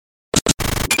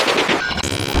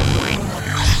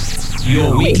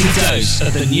Your weekly dose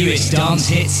of the newest dance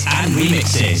hits and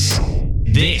remixes.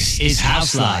 This is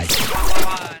House Life.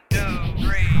 1, 2,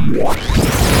 3.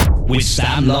 With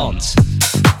Sam Londt.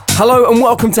 Hello and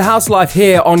welcome to House Life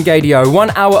here on Gadio. 1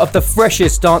 hour of the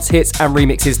freshest dance hits and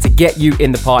remixes to get you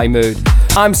in the party mood.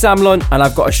 I'm Sam Londt and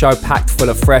I've got a show packed full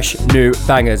of fresh new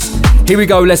bangers. Here we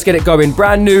go, let's get it going.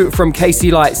 Brand new from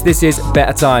KC Lights, this is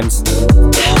Better Times.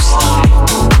 House Life.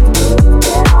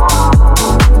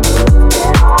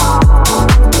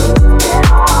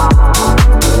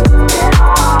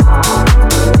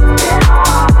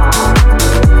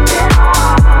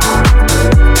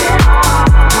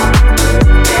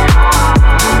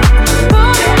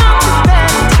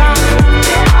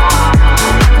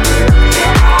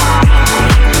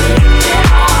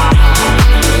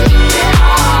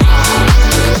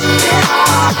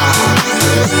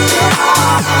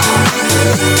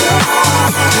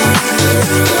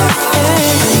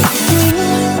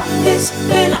 It's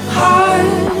been hard,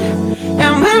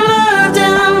 and we've loved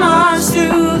and lost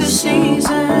through the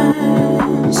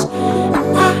seasons.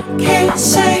 I can't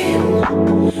say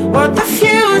what the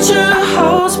future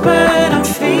holds, but I'm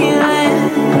feeling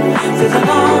through the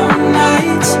long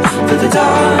nights, through the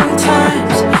dark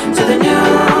times, to the new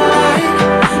light,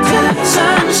 to the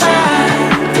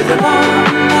sunshine, through the long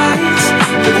nights,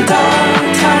 through the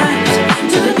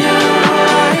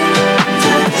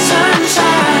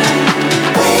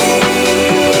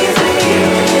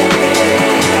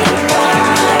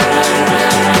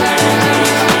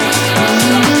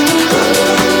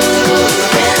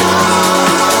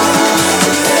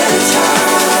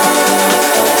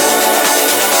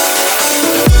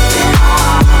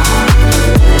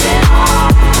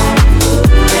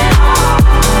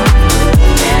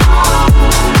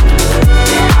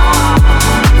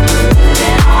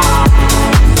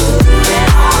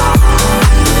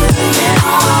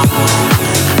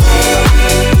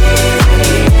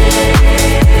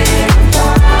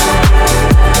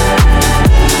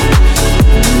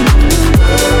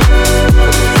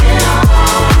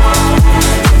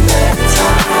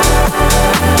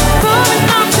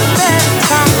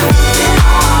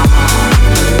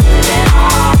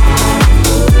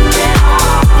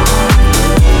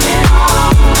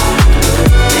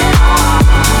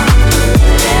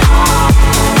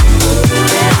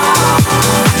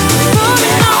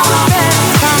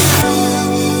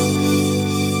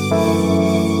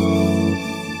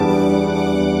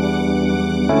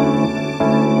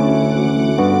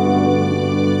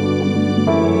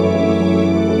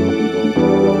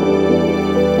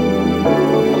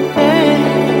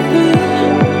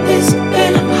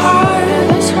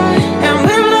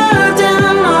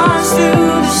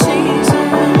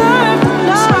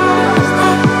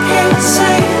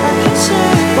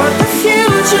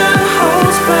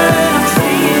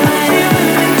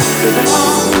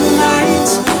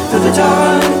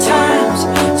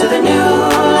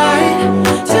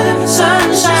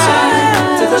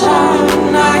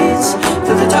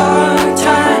dark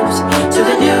times, to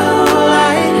the new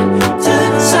light, to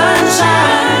the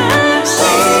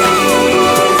sunshine.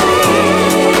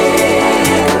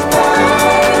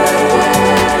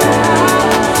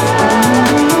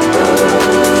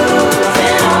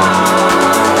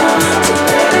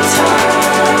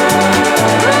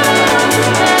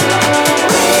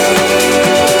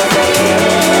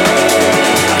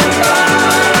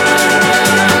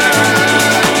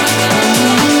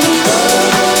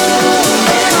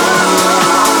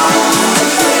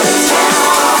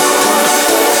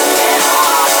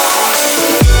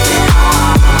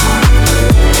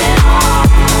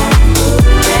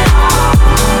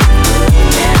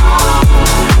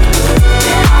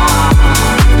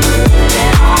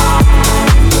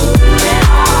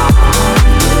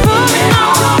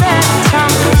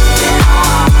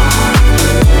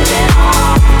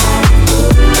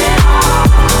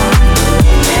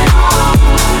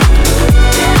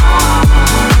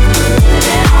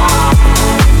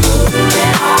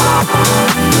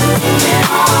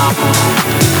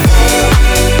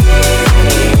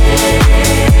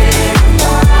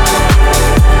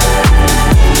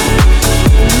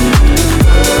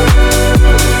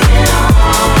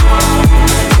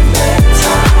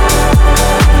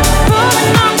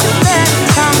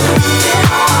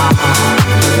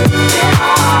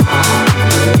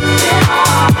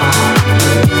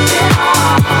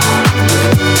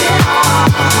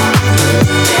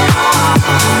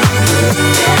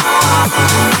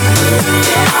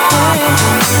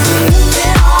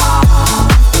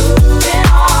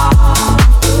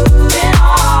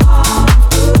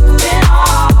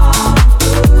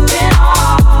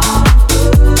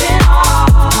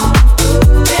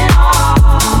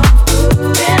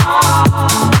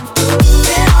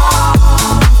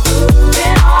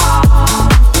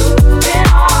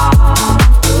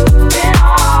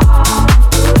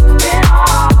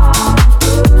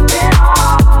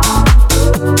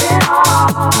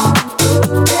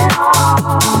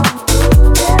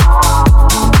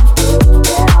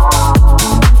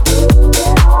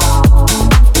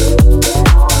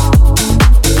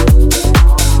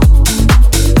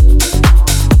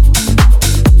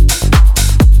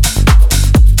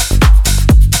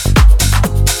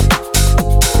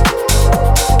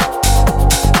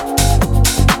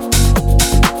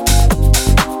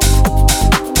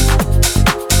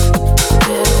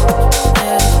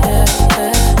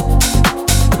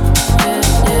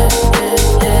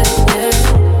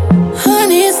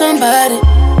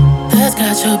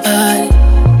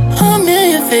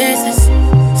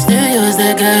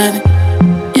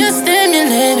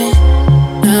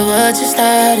 what you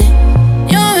started.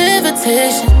 Your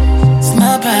invitation, it's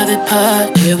my private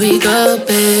part. Here we go,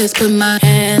 babe. Put my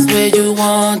hands where you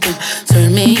want them.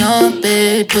 Turn me on,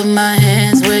 babe. Put my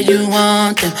hands where you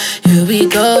want them. Here we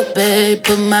go, babe.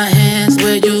 Put my hands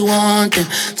where you want them.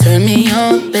 Turn me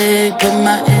on, babe. Put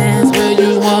my hands where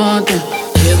you want them.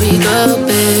 Here we go,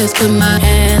 babe. Put my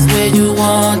hands where you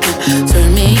want them.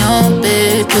 Turn me on,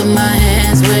 babe. Put my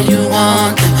hands where you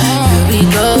want them. Here we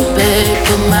go, babe.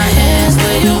 Put my hands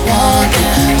where you want them.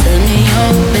 Turn me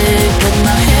on, babe. Put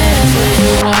my hands where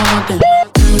you want them.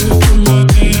 Put my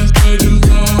hands where you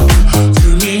want them.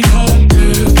 Turn me on,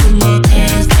 babe. Put my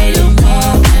hands where you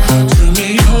want them. Turn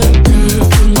me on, babe.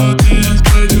 Put my hands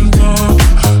where you want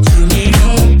them. Turn me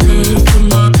on, babe. Put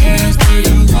my hands where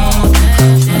you want them.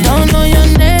 I don't know your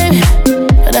name,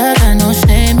 but I got no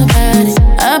shame about it.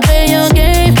 I play your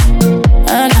game,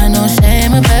 I got no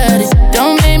shame about it.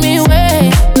 Don't make me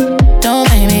wait, don't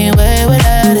make me wait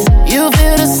without it. You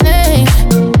feel the same,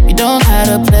 you don't have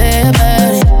to play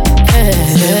about it. Yeah.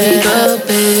 Here we go,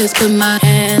 babe, put my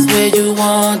hands where you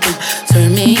want them. Turn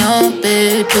me on,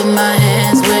 babe, put my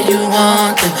hands where you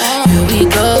want them. Here we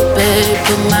go, babe,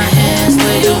 put my hands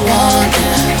where you want them.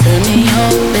 Turn me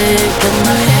on, babe, put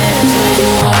my hands where you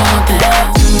want them.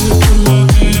 Put my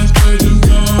hands where you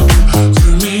want them.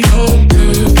 Turn me on,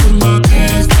 babe, put my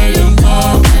hands where you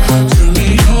want them. Turn me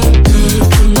on, babe,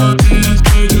 put my hands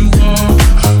where you want them.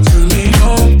 Turn me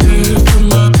on, babe, put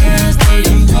my hands where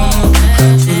you want them.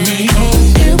 Turn me on.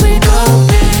 Here we go,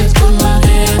 babe, put my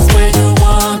hands where you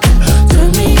want them. Turn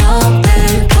me on,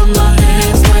 babe, put my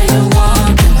hands where you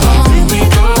want them. Here we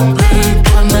go, babe,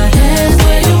 put my hands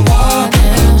where you want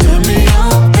them. Turn me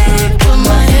on, babe, put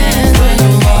my hands where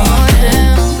you want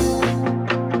them.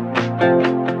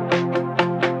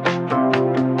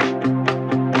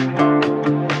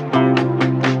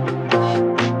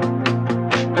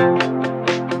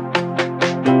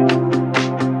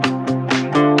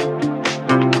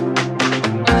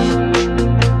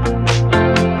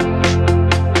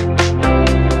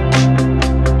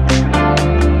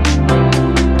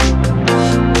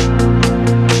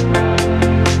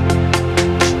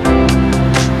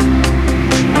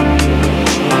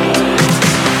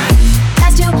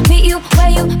 Nice to meet you where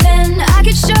you've been. I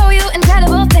could show you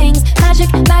incredible things. Magic,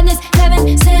 madness,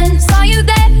 heaven, sin. Saw you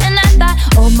there and I thought,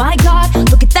 oh my god,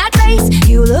 look at that face.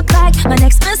 You look like my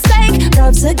next mistake.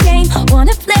 Love's a game,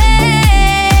 wanna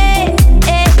play.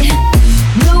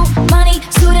 Blue money,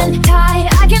 suit and tie.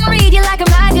 I can read you like a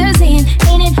magazine.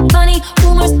 Ain't it funny,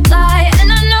 rumors fly.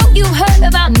 And I know you heard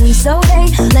about me, so hey,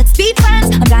 let's be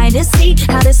friends. I'm dying to see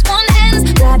how this one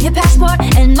ends. Grab your passport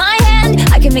and my hand.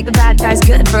 I can make the bad guys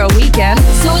good for a weekend.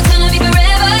 So it's gonna be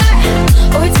forever,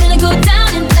 or it's gonna go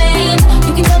down in flames.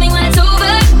 You can tell me when it's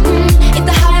over, if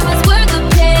the high was worth the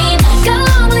pain. Got a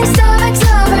long list of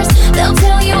ex-lovers, they'll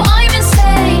tell you I'm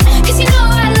insane. Cause you know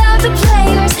I love the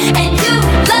players, and you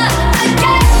love the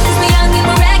games. We're young and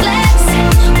we're reckless,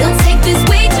 we'll take this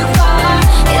way too far.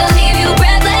 It'll leave you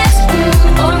breathless,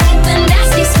 or with a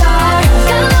nasty scar.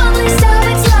 Got a long list of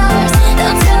ex-lovers,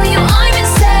 they'll tell you I'm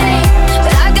insane.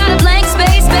 But I got a blank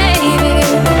space, baby,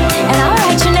 and I'll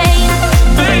write your name.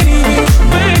 Baby,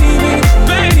 baby,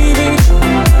 baby,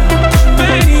 baby,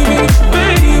 baby,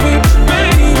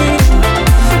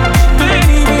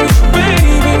 baby,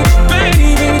 baby,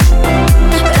 baby.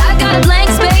 But I got a blank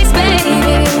space, baby,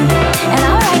 and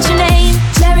I'll write your name.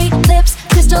 Cherry lips,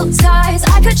 crystal skies.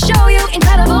 I could show you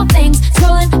incredible things.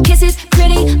 Stolen kisses,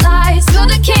 pretty lies. You're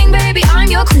the king, baby, I'm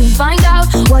your queen. Find out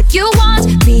what you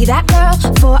want. Be that girl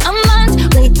for a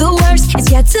month. Wait, the worst is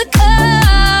yet to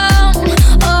come.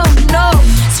 Oh no,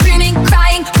 screaming,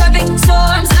 crying, perfect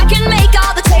storms. I can make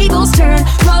all the tables turn.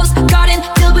 Rose garden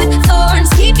filled with thorns.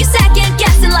 Keep you second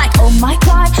guessing like, oh my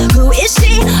god, who is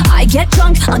she? I get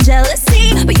drunk on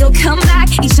jealousy, but you'll come back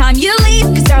each time you leave.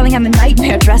 Cause darling, I'm a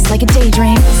nightmare dressed like a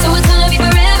daydream. So it's gonna be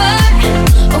forever,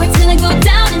 or it's gonna go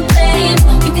down in flames.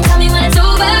 You can tell me when it's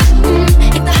over,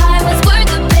 if the high was worth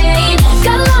the pain.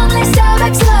 Got a long list of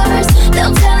ex-lovers,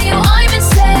 they'll tell you I'm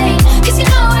insane. Cause you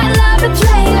know I love the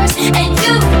players, and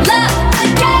you love the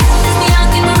games. We're young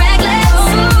and we're reckless,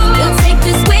 we'll take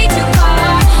this way too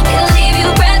far. It'll leave you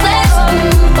breathless,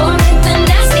 or with a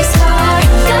nasty scar.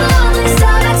 Got a long list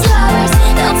of ex-lovers,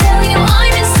 they'll tell you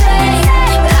I'm insane.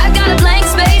 But I got a blank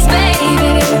space,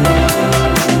 baby.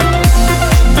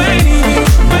 Baby,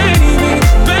 baby,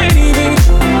 baby,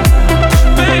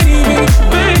 baby.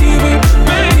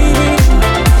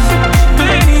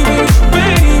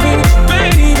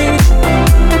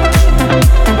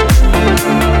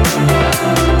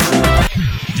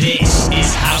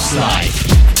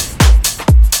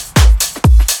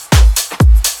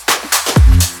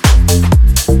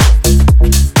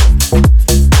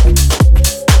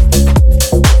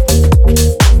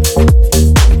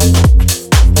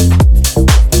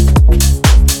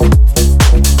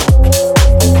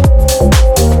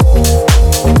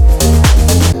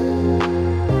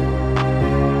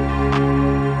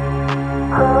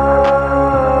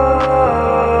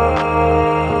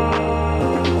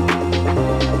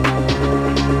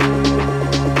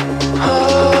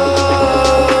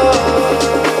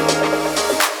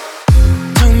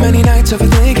 many nights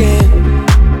overthinking.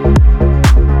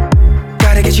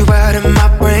 Gotta get you out of my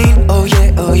brain. Oh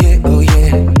yeah, oh yeah, oh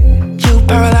yeah. You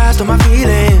paralyzed all my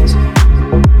feelings,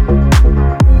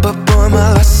 but boy,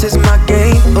 my loss is my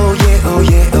gain. Oh yeah, oh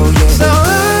yeah, oh yeah. So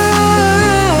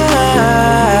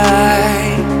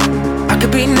I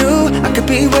could be new, I could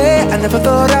be where I never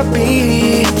thought I'd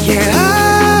be. Yeah,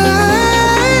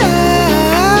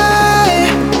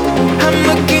 I'm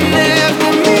looking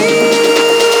after me.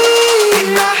 In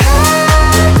my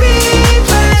happy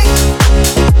place,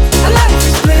 a life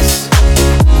is bliss,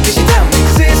 'cause you don't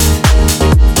exist.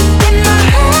 In my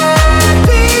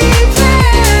happy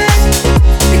place,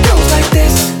 it goes like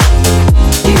this,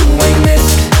 you ain't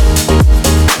missed.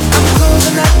 I'm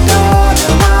closing that door,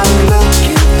 now I'm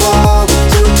looking forward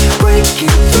to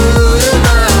breaking through to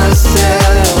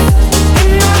myself. In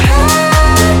my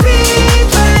happy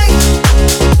place,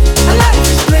 a life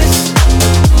is bliss,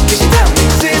 'cause you don't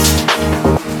exist.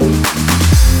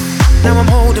 Now I'm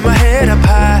holding my head up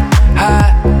high,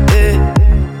 high,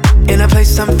 yeah. In a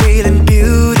place I'm feeling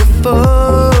beautiful.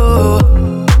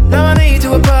 Now I need to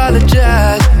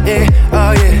apologize, yeah,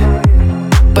 oh yeah.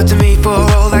 But to me for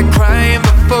all that crying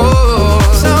before.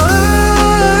 So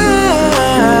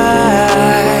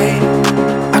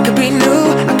I could be new,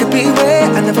 I could be where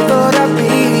I never thought I'd be.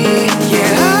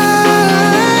 Yeah,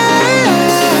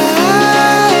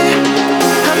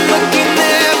 I'm looking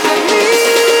after me.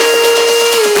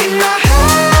 In my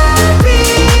happy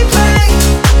place,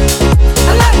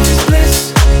 a life is bliss,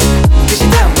 'cause you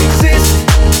don't exist.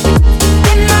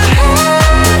 In my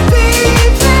happy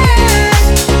place,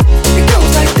 it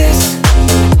goes like this,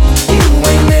 you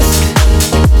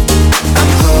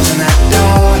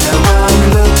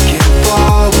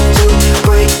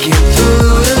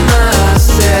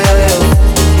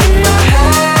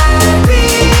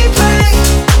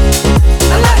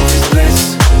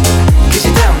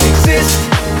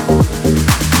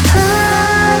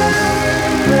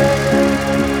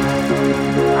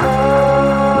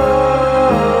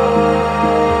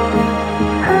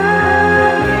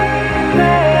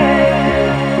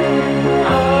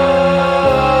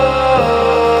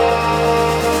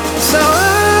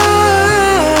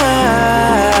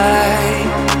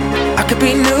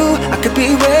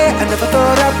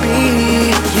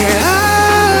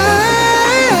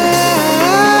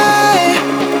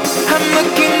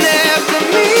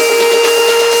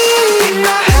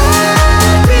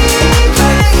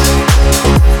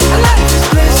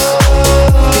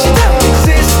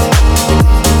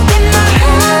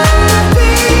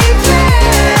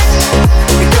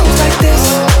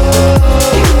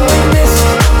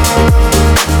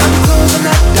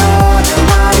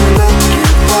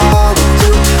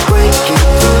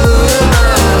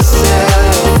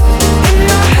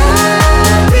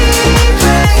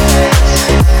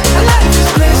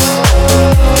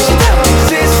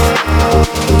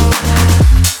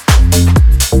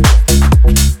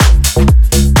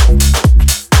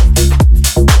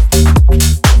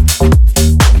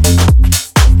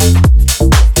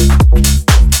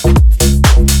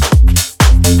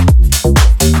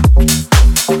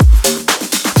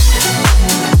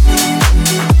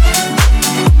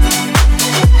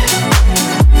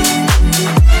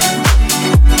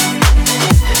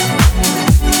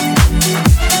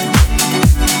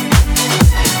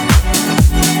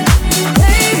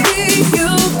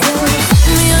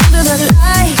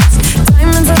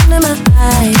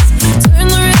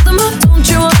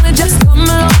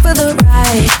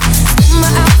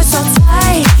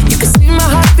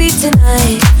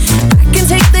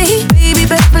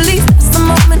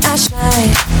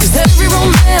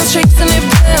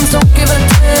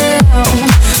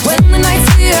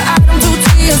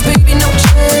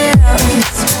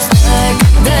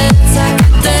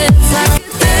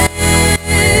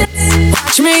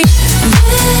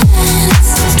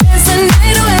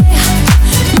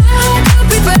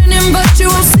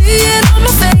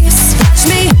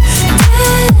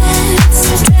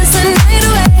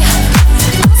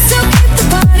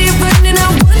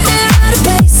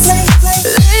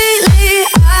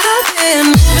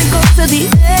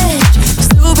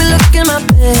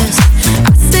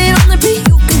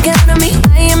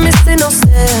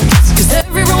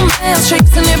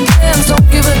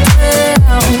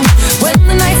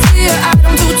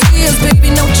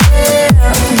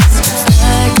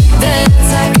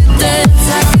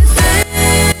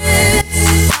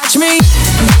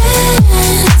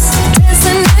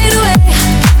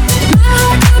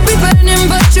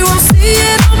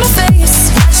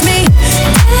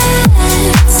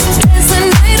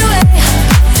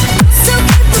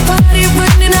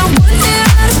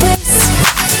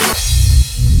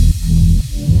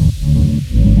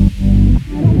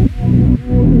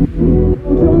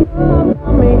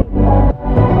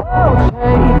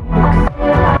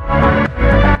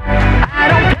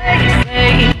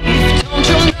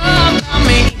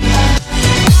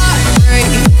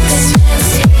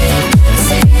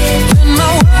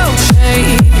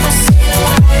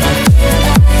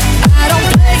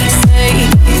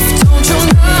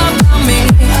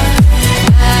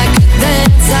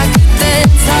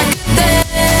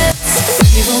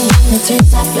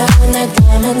flowing, the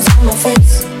diamonds on my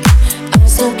face. I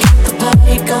still keep the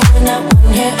party going, I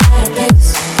won't get out of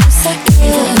place. Yes, I can.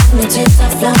 Even the tears are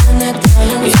flowing, the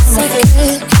diamonds on my face.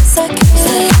 Yes, I can.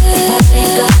 Still keep the party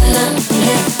going, I won't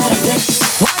get out of place.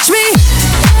 Watch me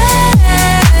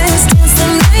dance, dance the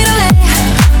night away.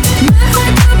 My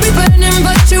heart could be burning,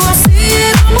 but you won't see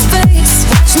it on my face.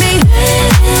 Watch me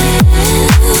dance,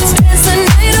 dance the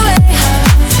night away.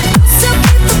 I'll still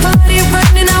keep the party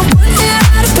running, I won't get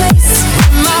out of place.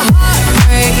 When my heart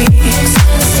breaks,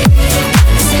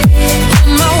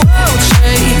 when my world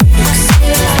shakes,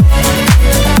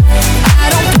 I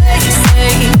don't play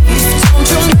safe. Don't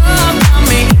you know about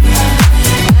me?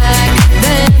 I could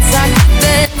dance, I could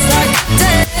dance, I could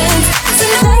dance.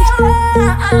 Tonight,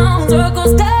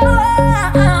 circles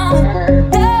down,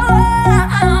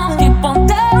 down, keep on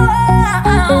down,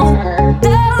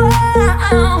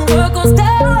 down, circles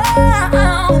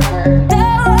down,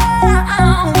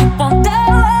 down, keep on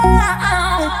down.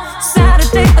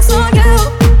 Saturday I saw you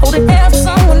holding hands with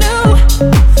someone new.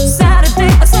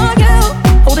 Saturday I saw you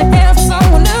holding hands with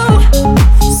someone new.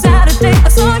 Saturday I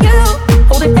saw you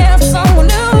holding hands with someone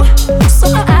new. So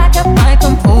I kept my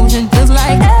composure just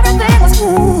like everything was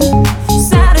cool.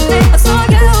 Saturday I saw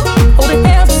you holding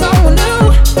hands with someone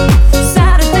new.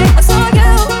 Saturday I saw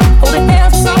you holding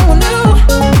hands with someone new.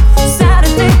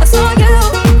 Saturday I saw you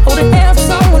holding hands with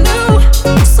someone new.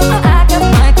 So I kept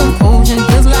my composure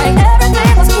just like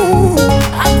everything was cool.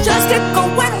 I just keep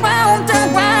going round and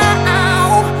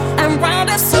round and round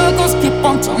in circles, keep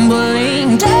on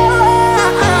tumbling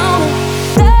down,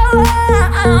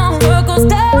 down, circles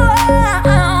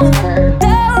down,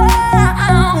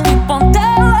 down, keep on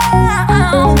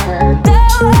down,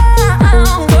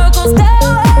 down, circles down,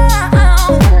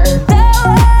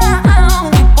 down,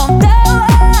 keep on down.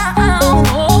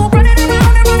 Oh, running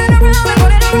around and running around and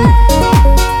running around.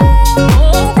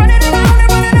 Oh, running around and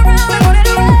running around and running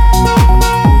around.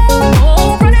 Oh,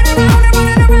 running around and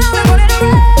running around and running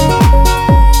around.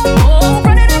 Oh,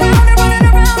 running around and running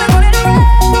around and running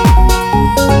around.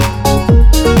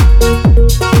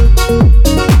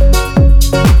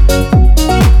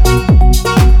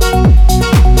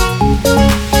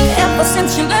 Ever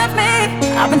since you left me,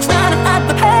 I've been trying to hide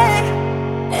the pain.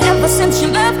 Ever since you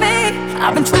left me,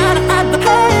 I've been trying to hide the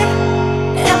pain.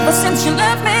 Ever since you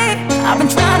left me, I've been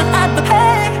trying to hide the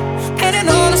pain. Painting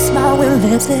on a smile with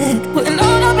lipstick, putting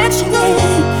on a bitch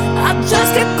again. I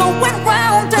just keep going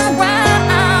round and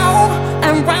round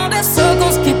and round in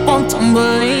circles, keep on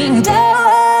tumbling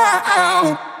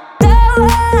down,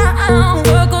 down,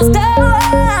 circles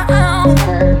down,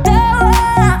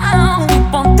 down,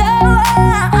 keep on down,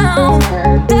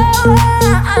 down,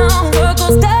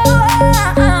 circles down,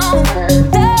 down,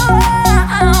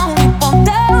 keep on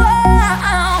down,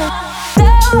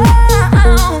 down,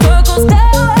 circles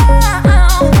down,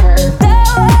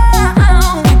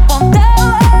 down, keep on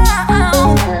down,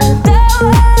 down,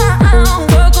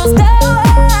 circles down,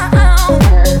 down,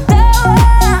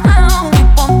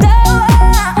 keep on down,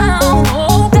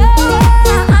 oh, down,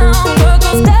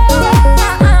 circles down, down, keep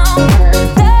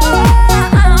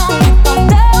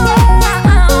on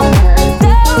down, down,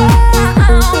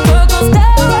 circles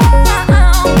down,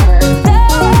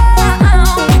 down,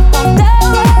 keep on down,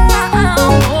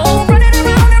 oh, running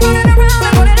around and running around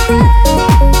and running around.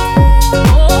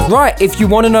 Right, if you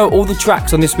want to know all the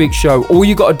tracks on this week's show, all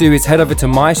you got to do is head over to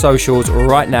my socials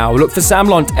right now. Look for Sam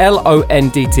Londt,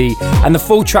 Londt, and the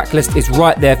full track list is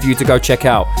right there for you to go check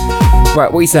out. Right,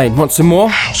 what are you saying? Want some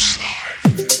more?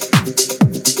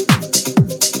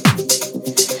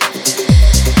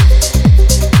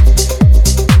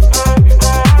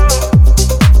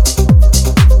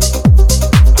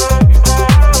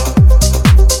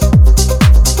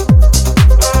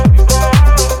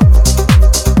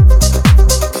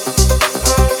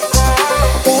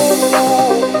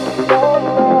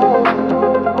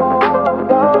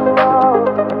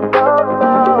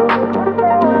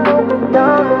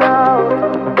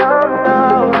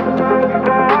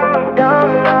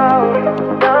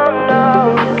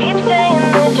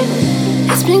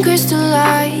 It's been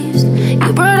crystallized.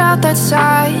 You brought out that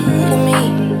side of me.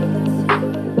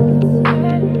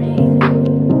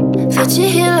 Felt you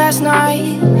here last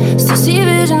night. Still see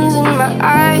visions in my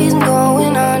eyes. I'm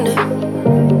going under.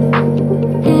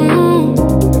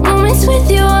 Moments with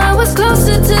you, I was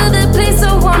closer to the place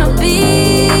I wanna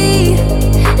be.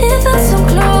 It felt so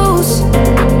close.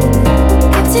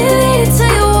 Captivated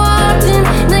till you walked in.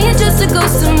 Now you're just a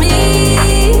ghost of me.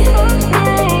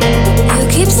 You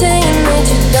keep saying that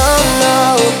you don't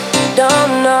know,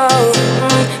 don't know,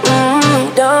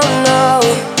 don't know,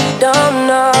 don't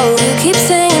know. You keep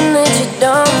saying that you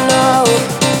don't know,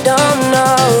 don't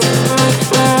know,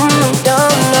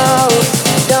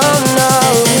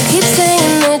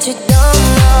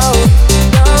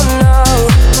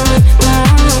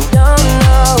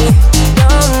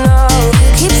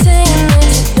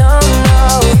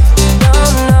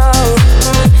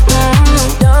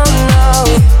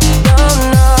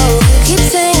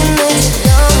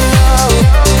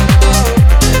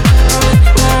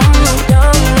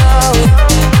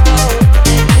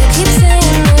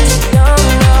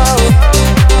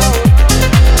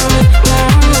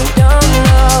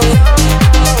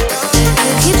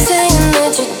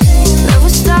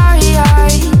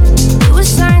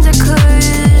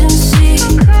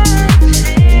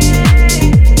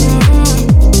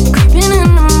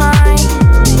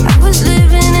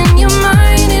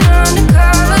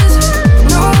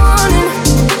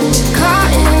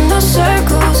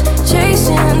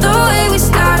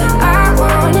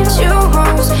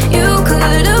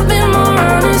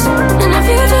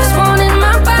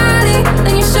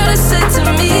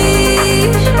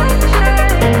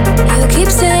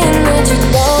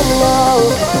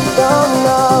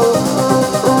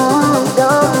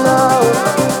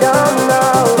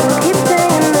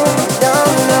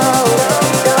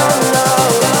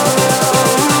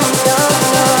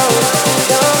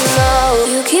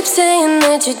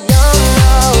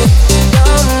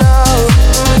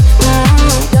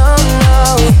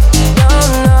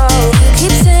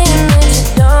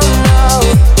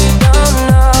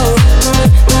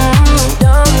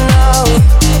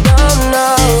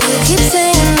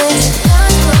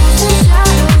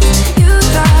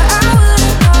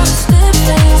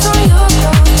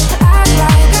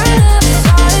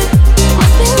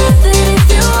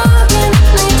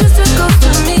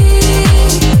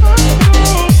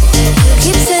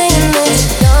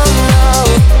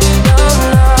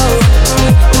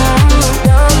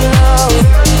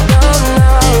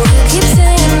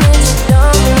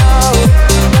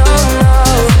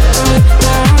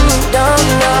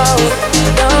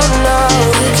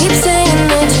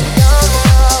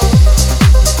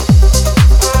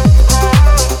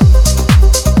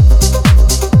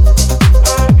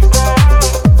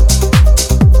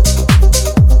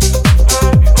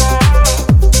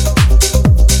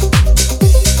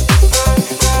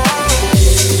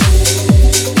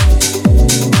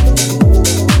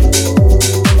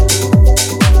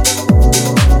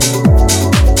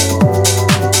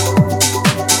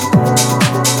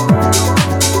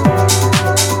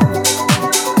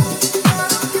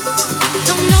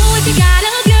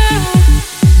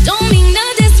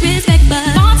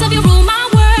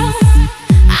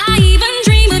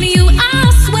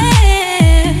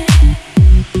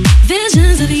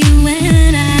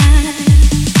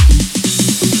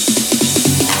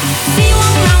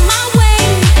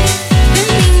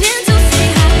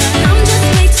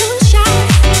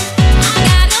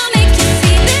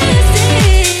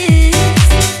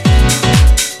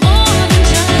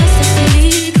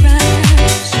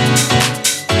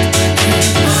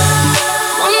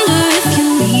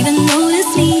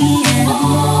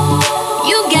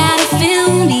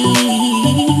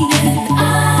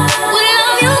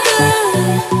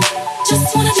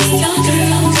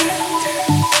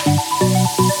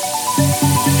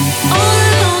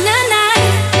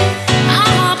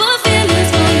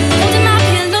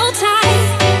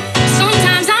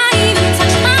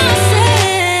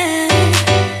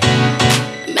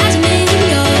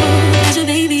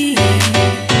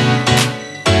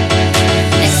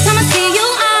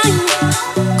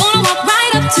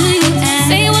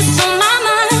 Say what's on my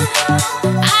mind.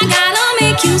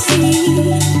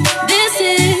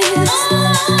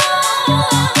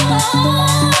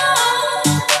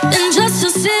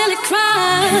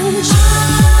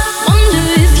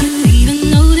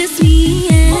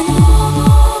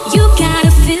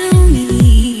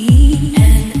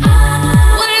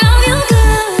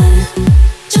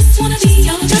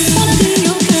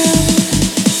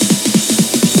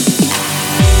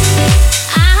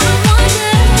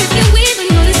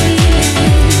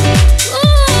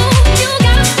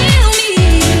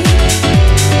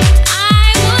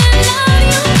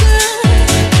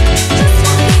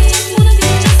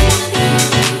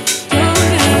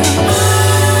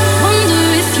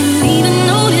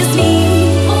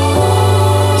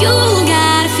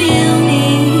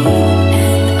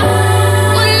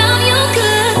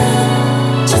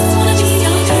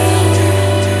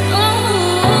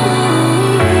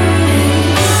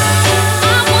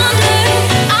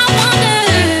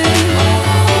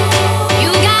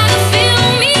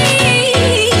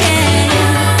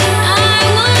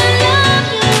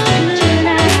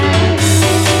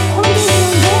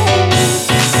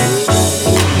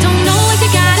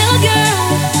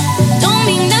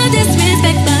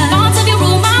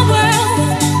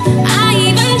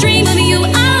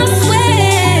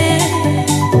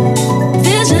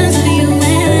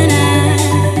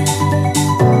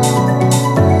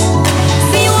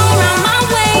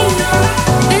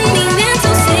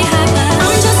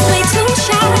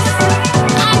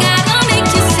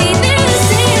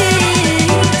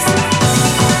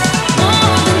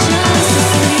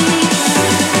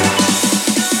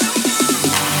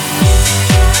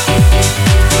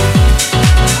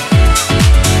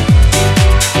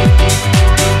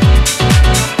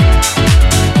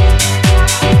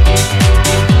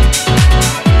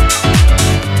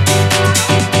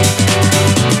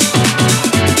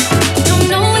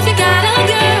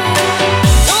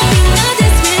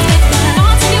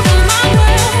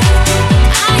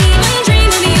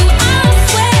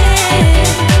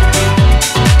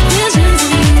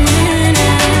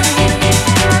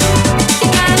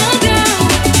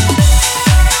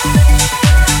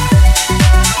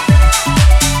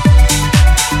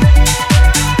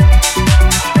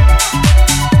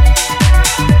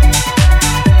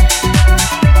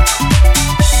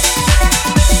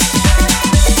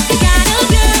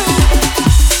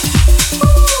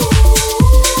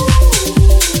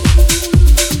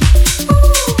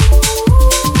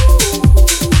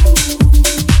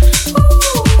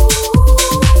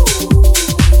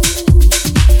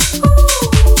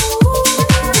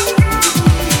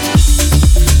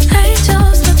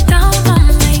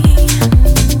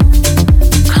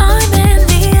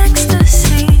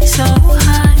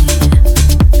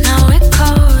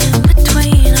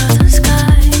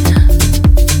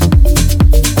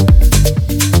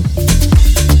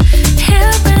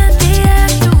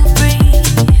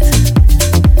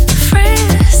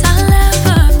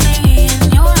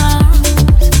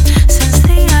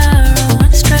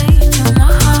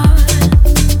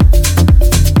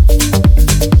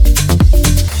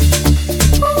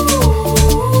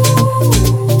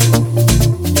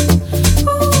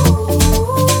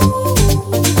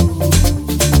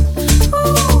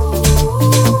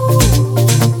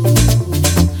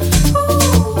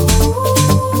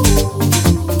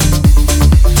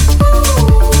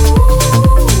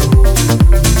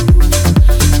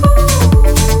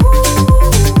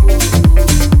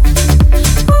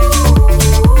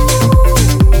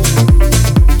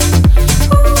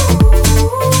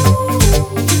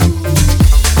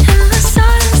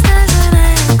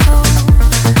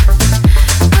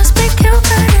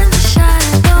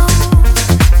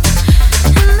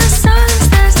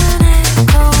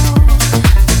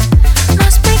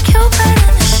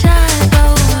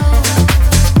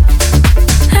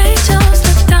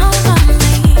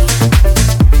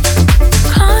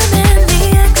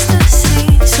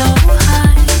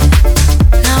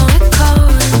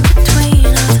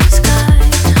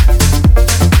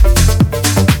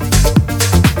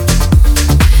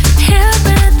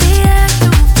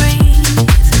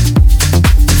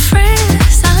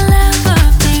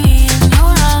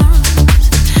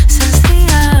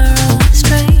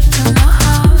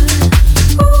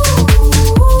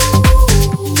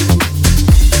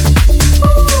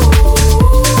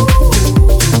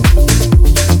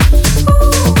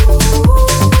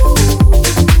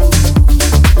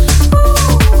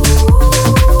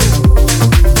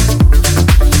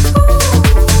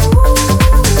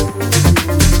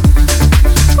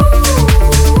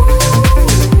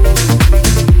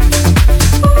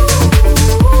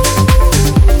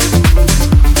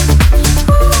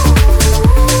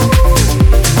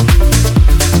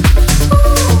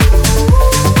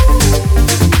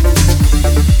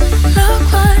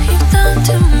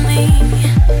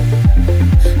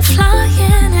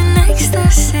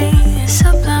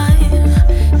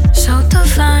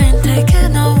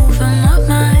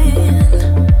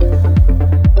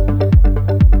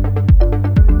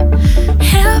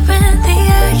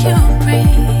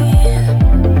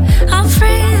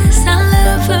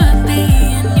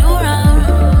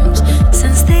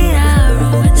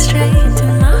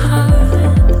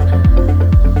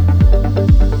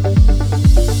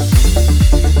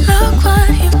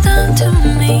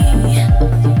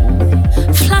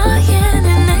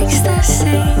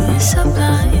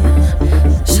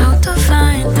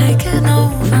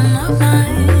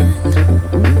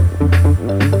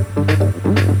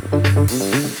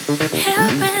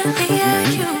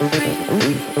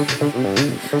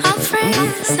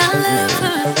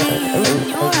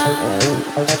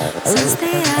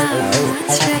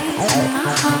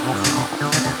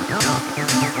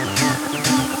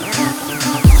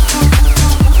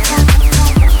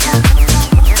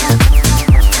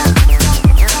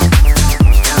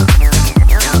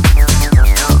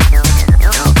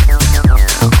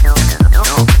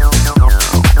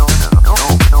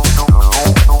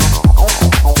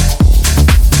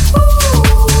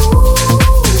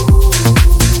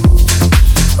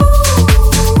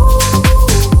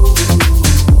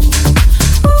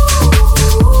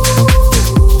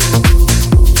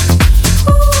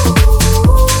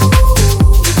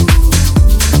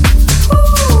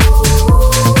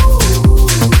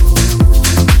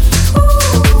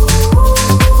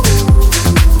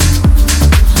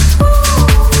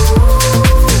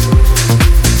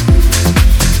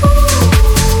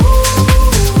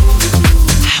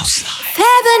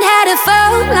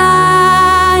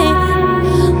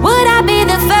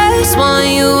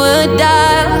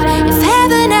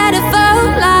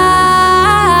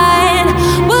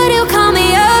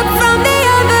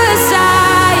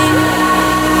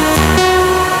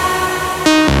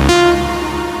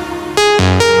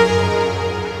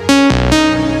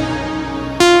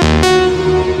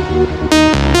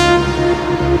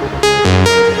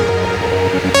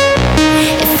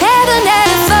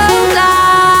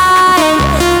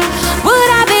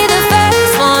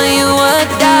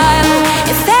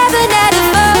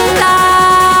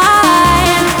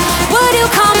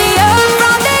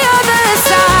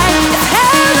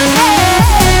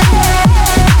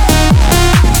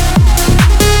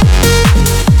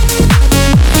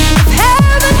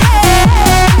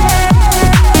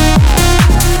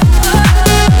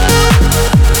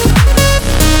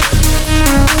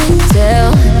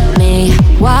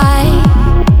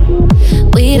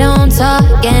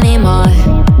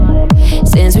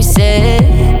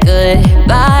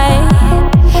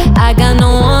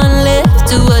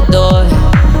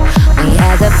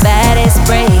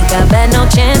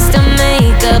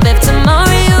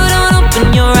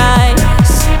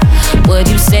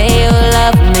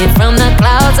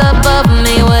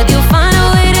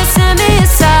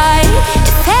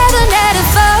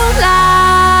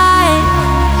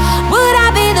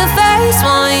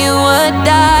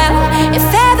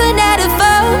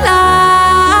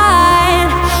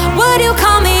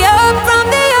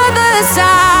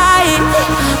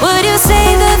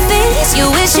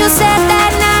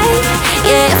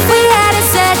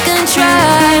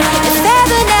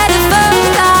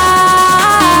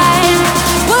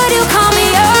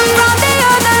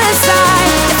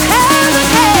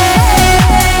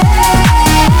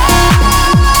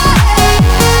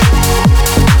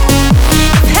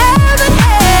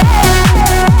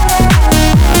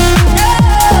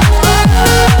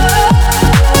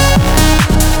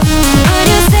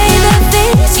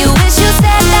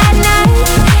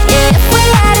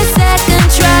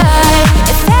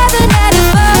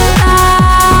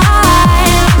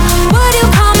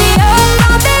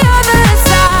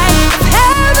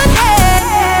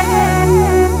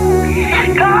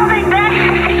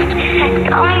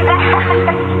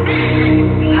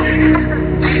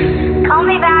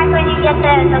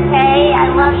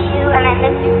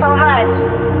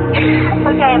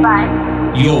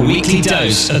 Your weekly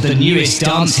dose of the newest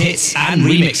dance hits and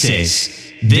remixes.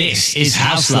 This is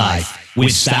House Life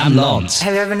with Sam Londt.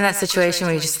 Have you ever been in that situation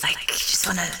where you just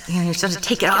want to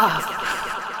take it off?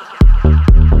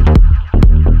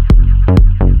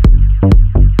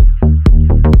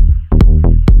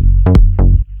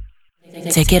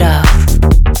 Take it off.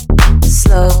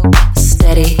 Slow,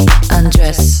 steady,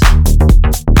 undress.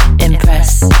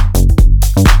 Impress.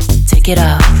 Take it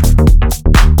off.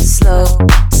 Slow,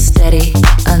 steady,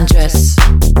 undress.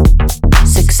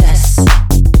 Success.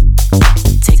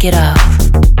 Take it off.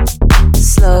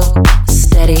 Slow,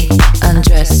 steady,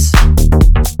 undress.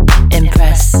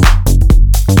 Impress.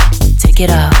 Take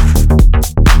it off.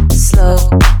 Slow,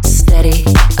 steady,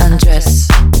 undress.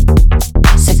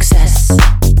 Success.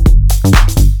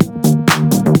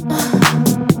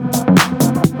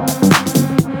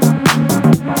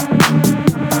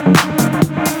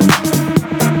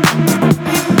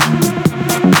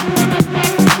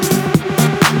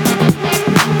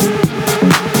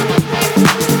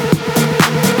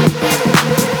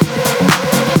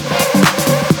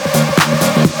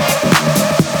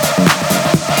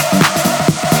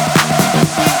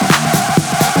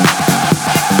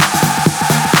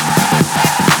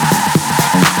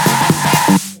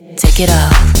 Take it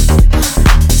off.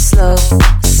 Slow,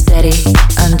 steady,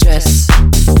 undress.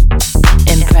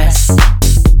 Impress.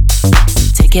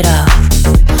 Take it off.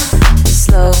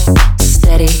 Slow,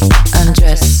 steady,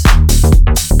 undress.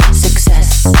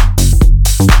 Success.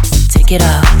 Take it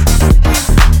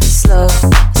off.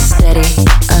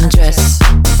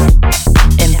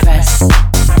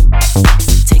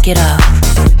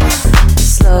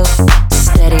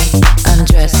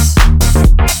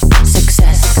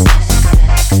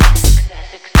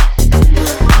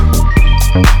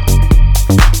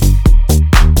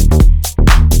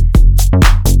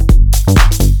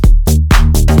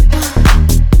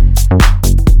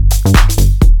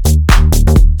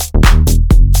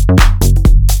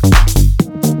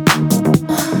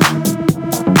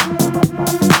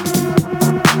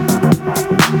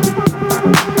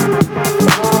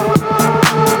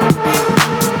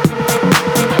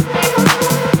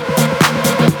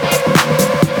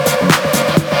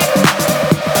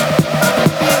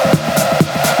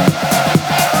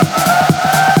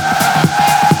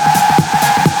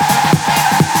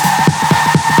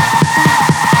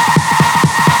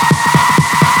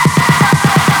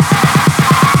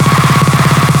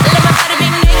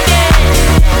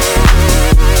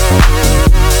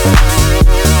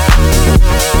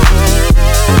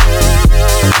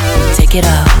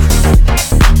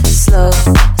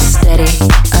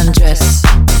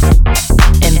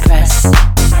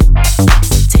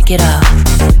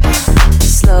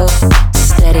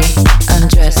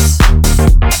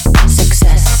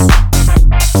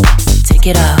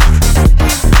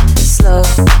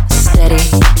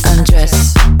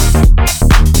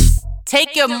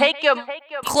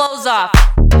 clothes off.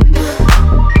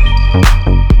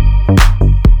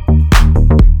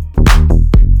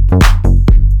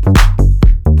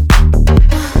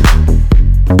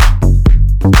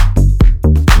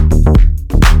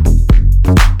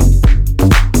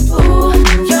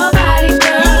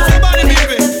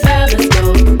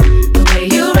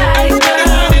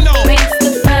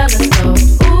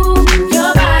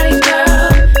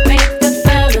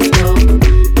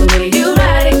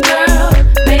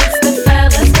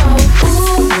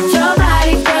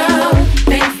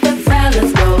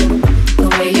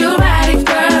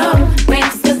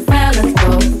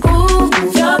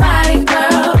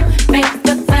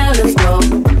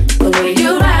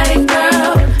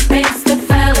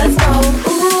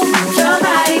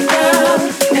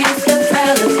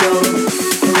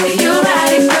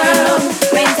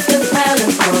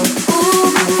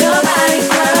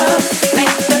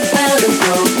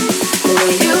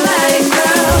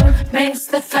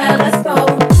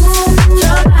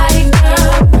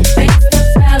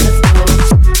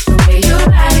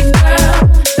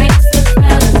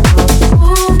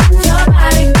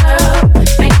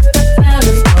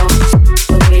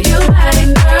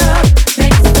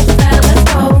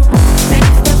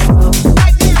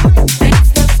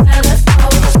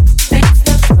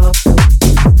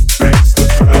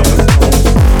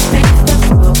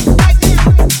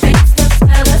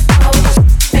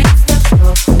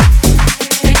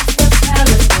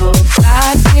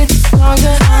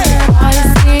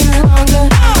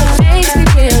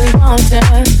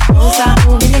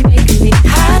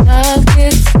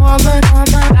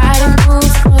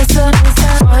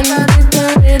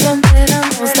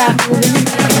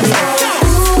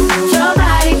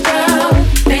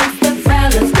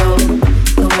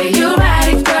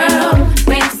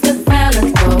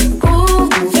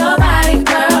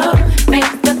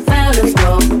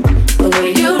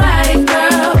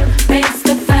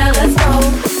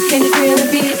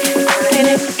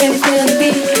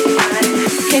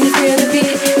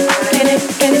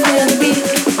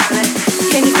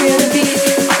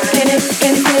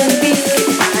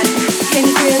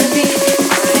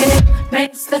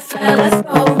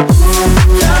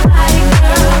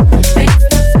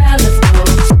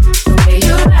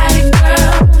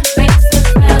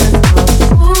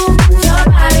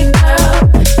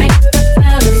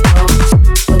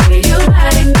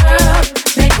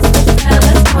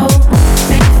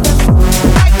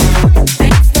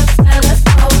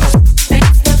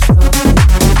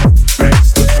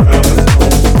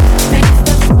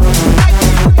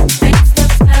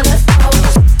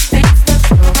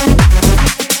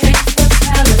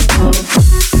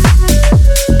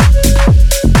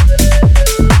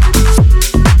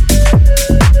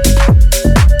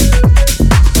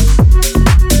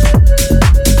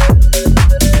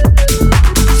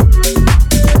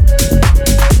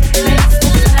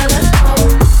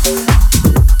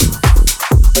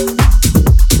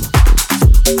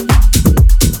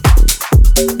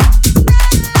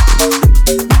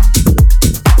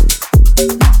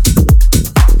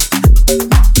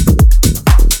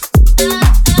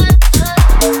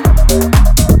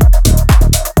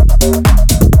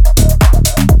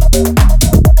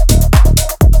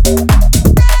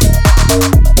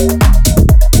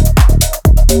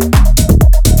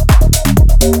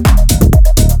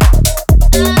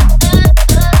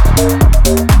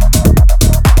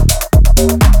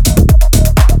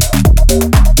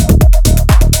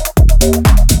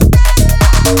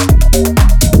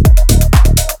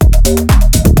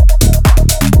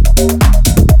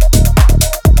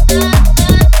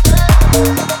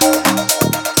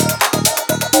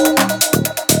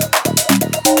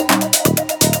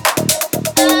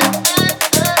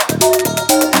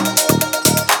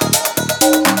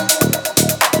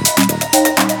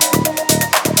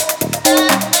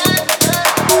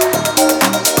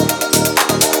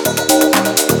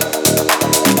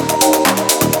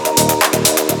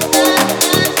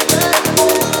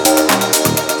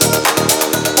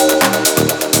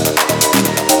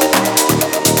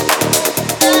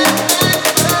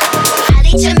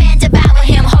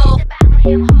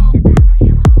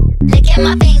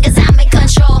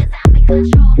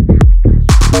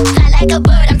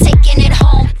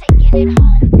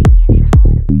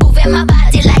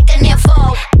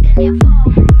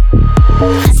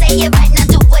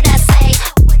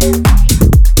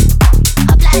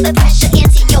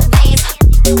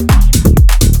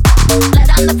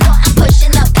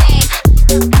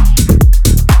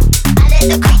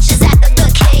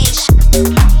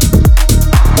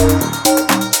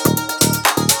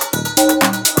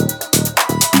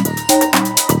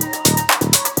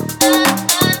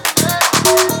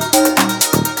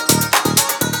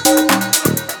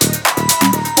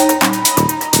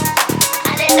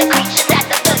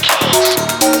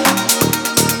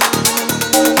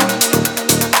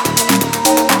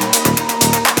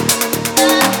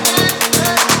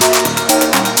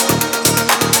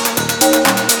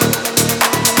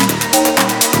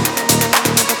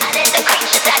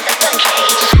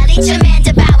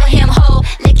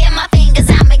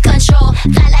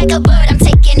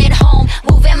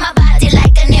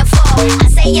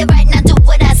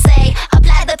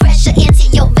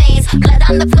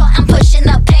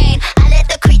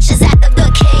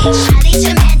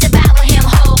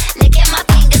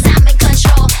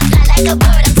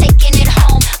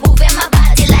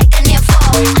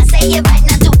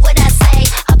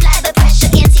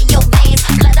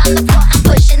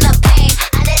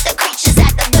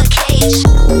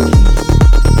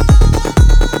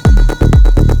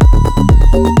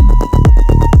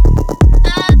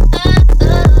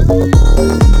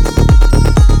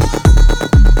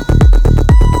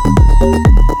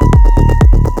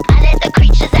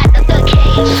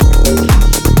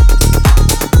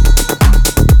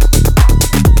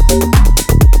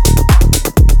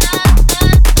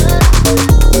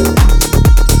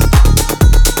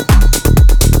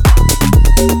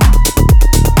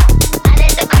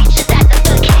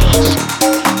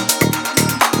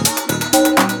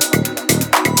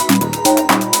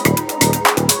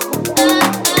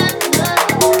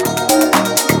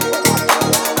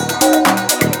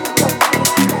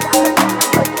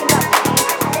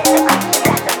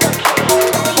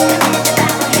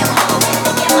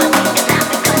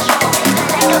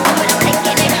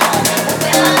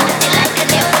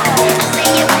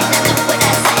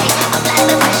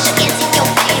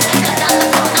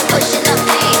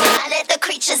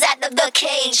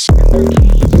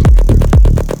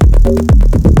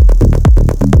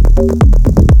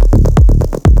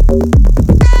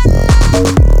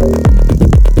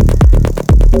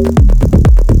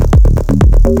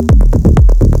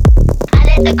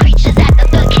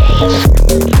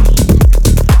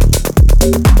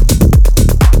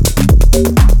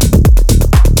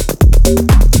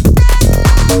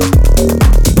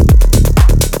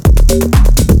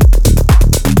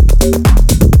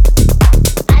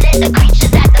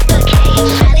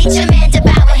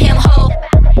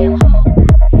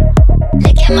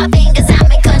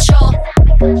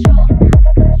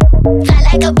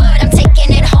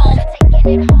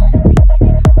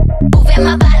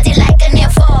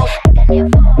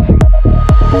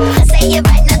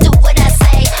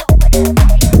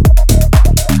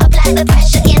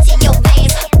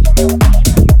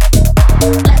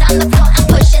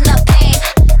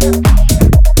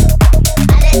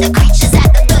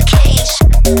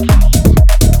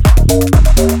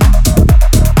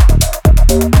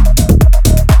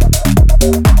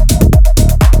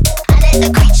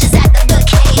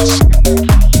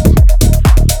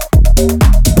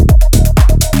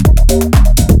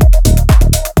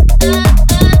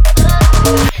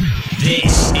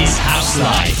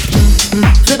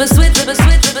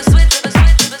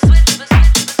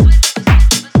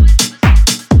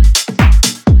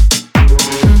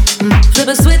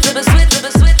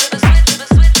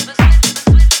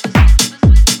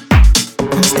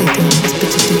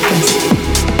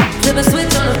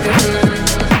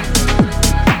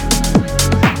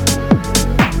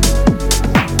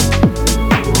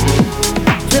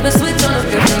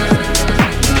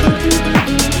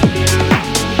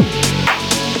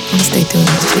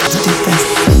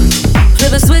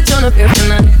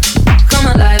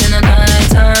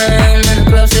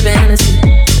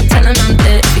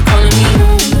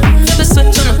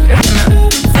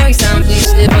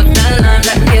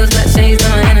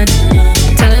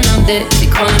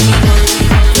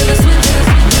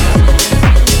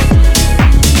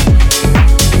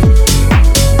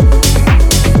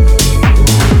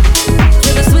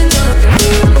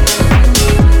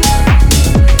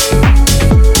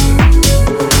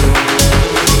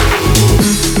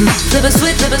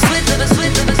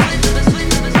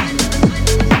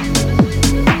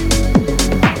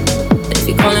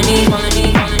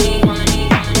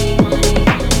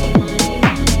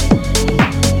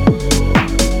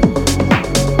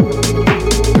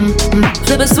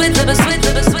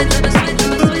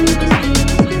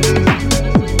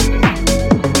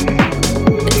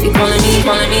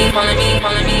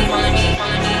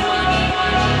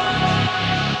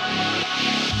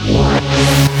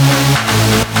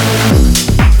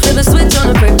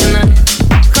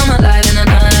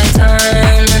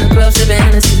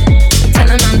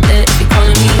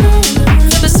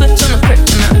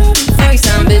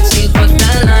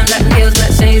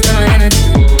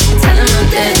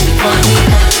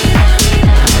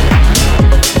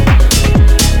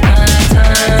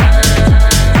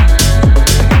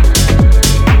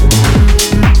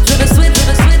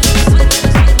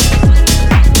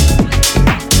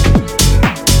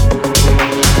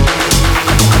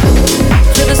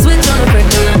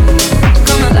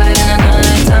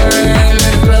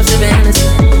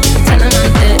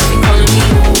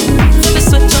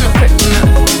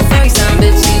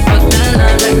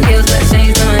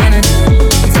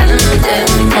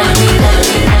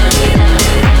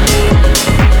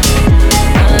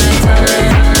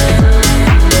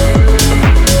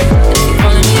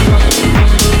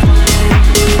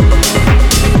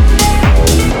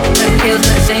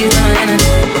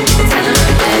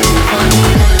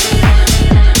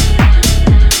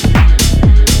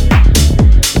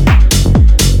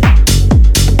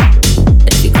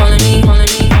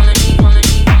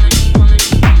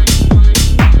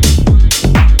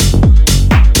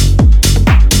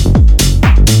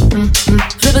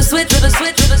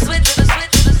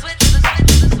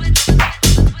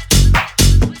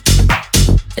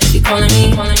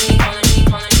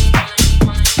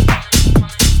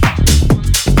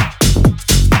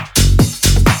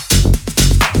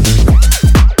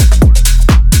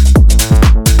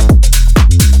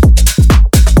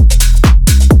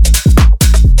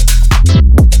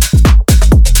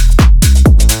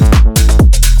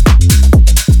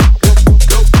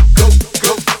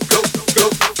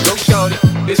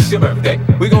 it's your birthday.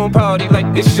 We gon' party like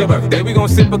it's your birthday. We gon'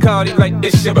 sip Bacardi like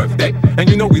it's your birthday. And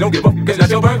you know we don't give up, cause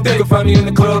that's your birthday. You can find me in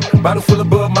the club, bottle full of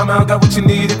bub. Mama, I got what you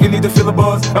need if you need to fill a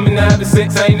buzz. I'm in the having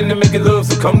sex, I ain't in the making love.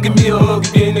 So come give me a hug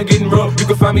if you're in the getting rough. You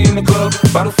can find me in the club,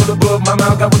 bottle full of bub. Mama,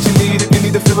 I got what you need if you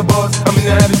need to fill a buzz. I'm in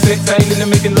the having sex, I ain't in the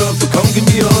making love. So come give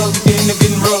me a hug if you're in the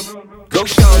getting rough. Go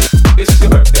shawty, it's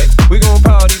your birthday. We gon'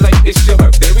 party like it's your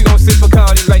birthday. We gon' sip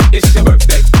Bacardi like it's your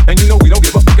birthday. And you know we don't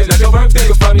give up, cause that's your birthday.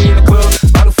 You can find me in the club,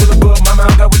 bottle full of bub. Mama,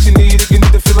 I got what you need if you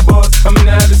need to fill a buzz. I'm in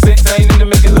the having sex, I ain't in the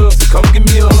making love. So come give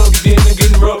me a hug if you're in the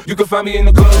getting rough. You can find me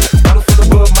in the club, bottle full of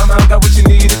bub. Mama, I got what you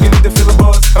need if you need to fill a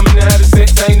buzz. I'm in the having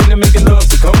sex, I ain't in the making love.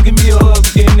 So come give me a hug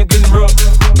if you're in the getting rough.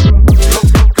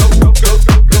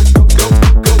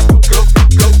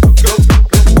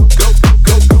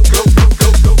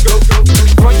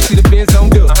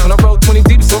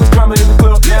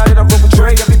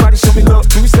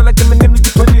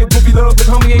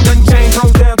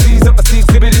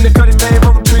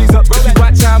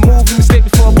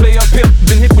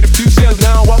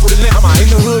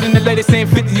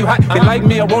 They like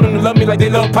me, I want them to love me like they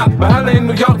love pop. But holla in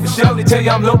New York for sure, they tell you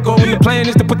I'm loco. And the plan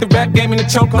is to put the rap game in the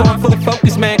choke. I'm fully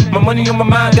focused, man. My money on my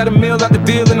mind, got a meal out the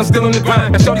deal, and I'm still on the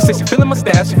grind. Now shorty says she feeling my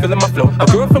style, she feeling my flow. A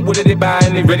girl from Wooded, they buy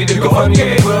and they ready to go. Find me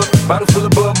in the club, bottle full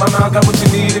of bub. Mama, I got what you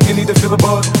need if you need to fill a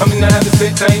buzz. I'm in the having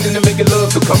sex, I ain't in the making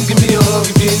love. So come give me a hug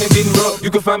if you're in the getting rough.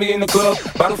 You can find me in the club,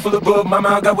 bottle full of bub.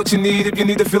 Mama, I got what you need if you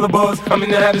need to fill a buzz. I'm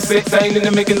in the having sex, I ain't in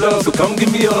the making love. So come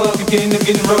give me a hug if you're in the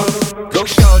getting rough. Go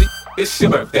shorty, it's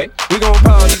your birthday. We gon'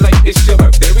 party like it's your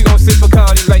birthday. We gon' sip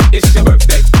Bacardi like it's your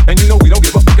birthday. And you know we don't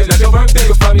give up, cause that's your birthday.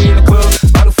 You can find me in the club,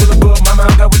 bottle full of bub. Mama,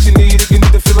 I got what you need if you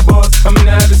need to fill a buzz. I'm in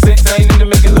the having sex, I ain't in the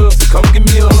making love. So come give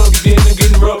me a hug if you're in the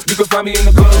getting rough. You can find me in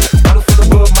the club, bottle full of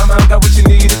bub. Mama, I got what you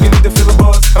need if you need to fill a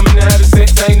buzz. I'm in the having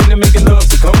sex, I ain't in the making love.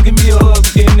 So come give me a hug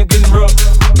if you're in the getting rough.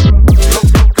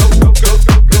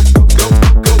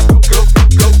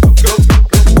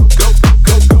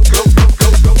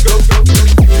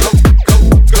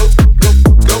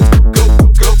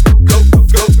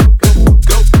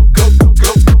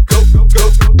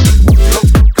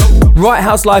 Right,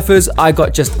 house lifers, I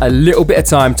got just a little bit of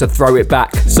time to throw it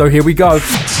back. So here we go.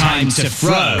 Time to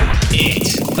throw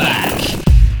it back.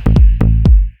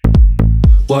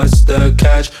 What's the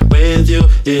catch with you?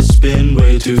 It's been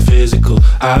way too physical.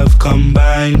 I've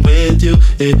combined with you,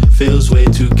 it feels way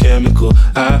too chemical.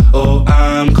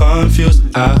 I'm confused.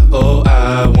 I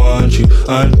want you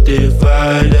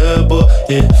undividable.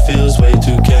 It feels way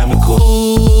too chemical.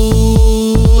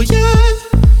 Ooh, yeah.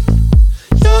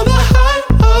 You're the height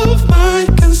of my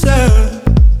concern.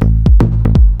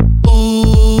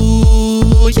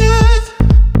 Ooh, yeah.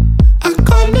 I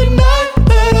can't deny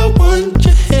that I want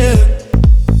you here.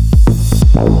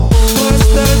 What's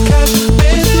the catch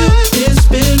with you? It's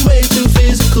been way too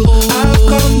physical. I've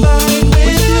combined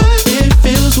with you, it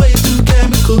feels way too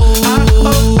chemical.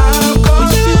 I'm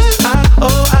confused.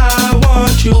 I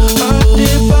want you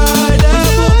undividable.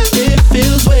 It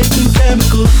feels way too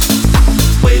chemical.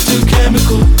 Way too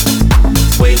chemical.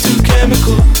 Way too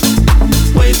chemical.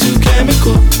 Way too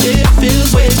chemical. It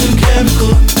feels way too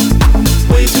chemical.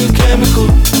 Way too chemical.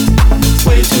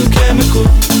 Way too chemical.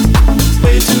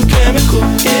 Way too chemical.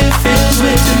 It feels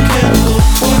way too chemical.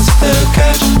 What's the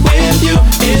catch with you?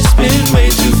 It's been way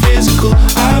too physical.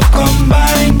 I've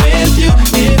combined with you.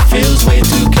 It feels way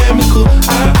too chemical.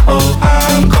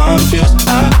 I'm confused.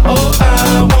 I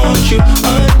want you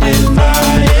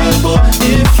undeniable.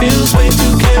 It feels way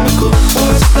too chemical.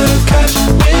 What's the catch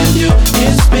with you?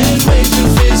 It's been way too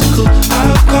physical.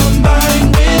 I've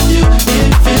combined with you.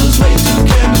 It feels way too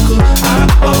chemical.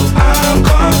 I'm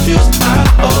confused. I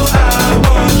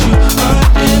want you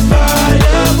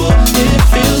undividable.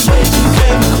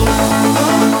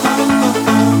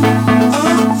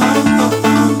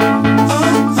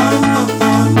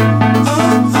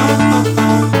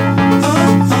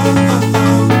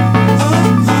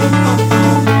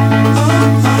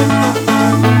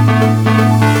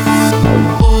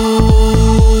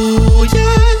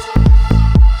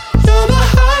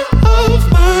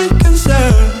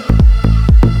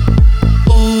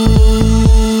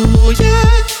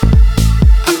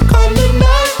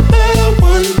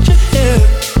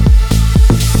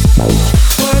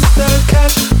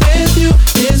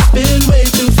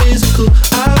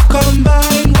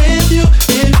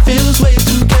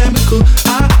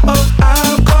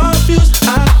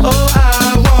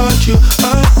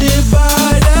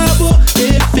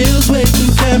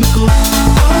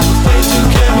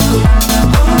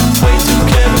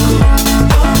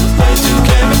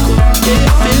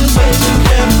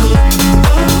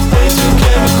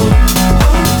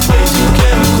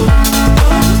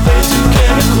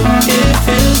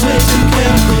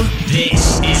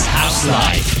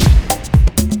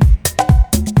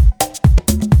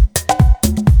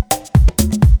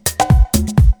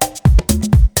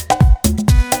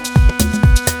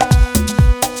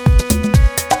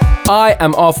 I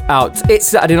am off out. It's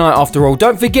Saturday night after all.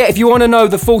 Don't forget, if you want to know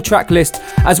the full track list,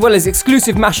 as well as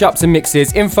exclusive mashups and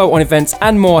mixes, info on events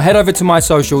and more, head over to my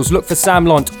socials, look for Sam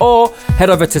Londt, or head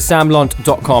over to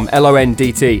samlondt.com,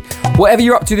 Londt. Whatever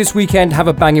you're up to this weekend, have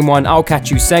a banging one. I'll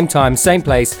catch you same time, same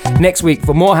place, next week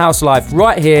for more House Life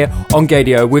right here on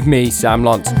Gadio with me, Sam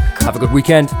Londt. Have a good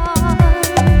weekend.